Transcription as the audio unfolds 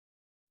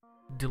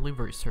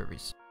Delivery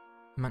service.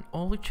 Among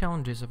all the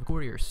challenges of a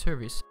courier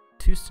service,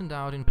 two stand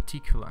out in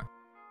particular: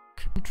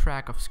 keeping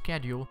track of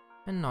schedule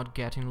and not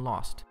getting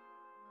lost.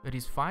 It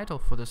is vital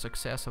for the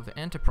success of the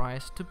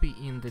enterprise to be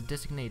in the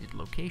designated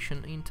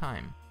location in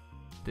time.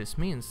 This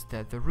means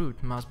that the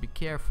route must be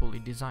carefully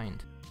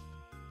designed.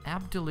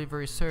 App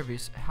delivery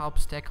service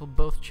helps tackle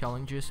both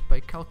challenges by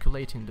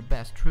calculating the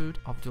best route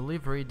of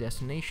delivery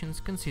destinations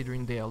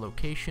considering their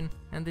location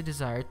and the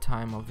desired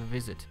time of the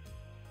visit.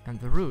 And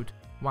the route,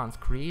 once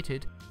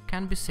created,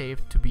 can be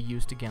saved to be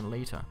used again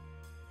later.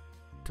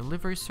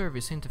 Delivery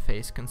service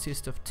interface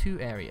consists of two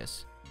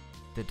areas: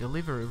 the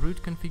delivery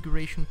route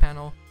configuration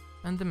panel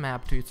and the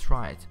map to its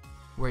right,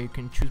 where you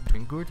can choose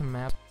between Google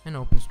Maps and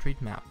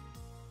OpenStreetMap.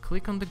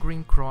 Click on the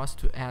green cross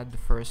to add the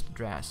first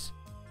address.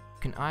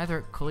 You can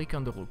either click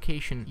on the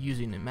location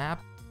using a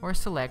map or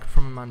select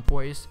from among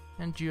points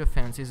and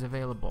geofence is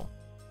available.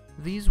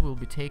 These will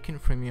be taken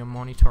from your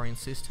monitoring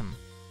system.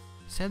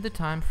 Set the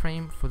time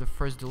frame for the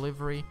first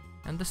delivery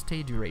and the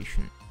stay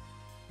duration.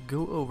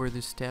 Go over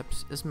these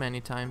steps as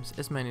many times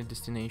as many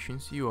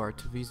destinations you are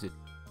to visit.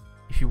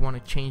 If you want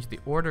to change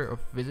the order of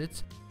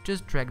visits,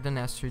 just drag the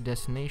necessary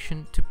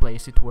destination to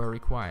place it where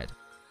required.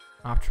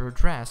 After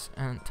address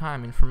and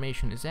time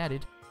information is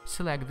added,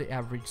 select the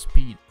average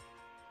speed.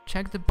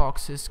 Check the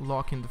boxes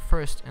locking the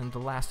first and the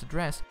last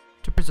address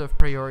to preserve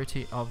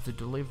priority of the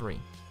delivery.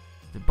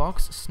 The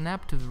box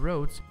snapped to the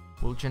roads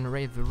will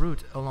generate the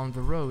route along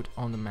the road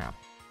on the map.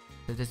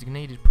 The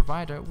designated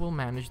provider will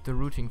manage the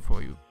routing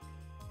for you.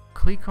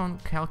 Click on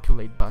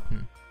Calculate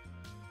button.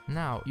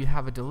 Now you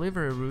have a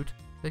delivery route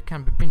that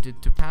can be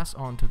printed to pass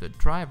on to the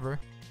driver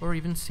or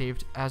even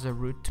saved as a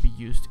route to be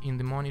used in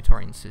the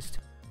monitoring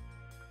system.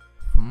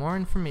 For more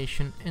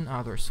information and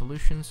other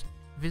solutions,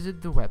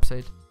 visit the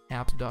website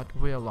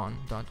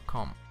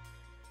apps.wialon.com.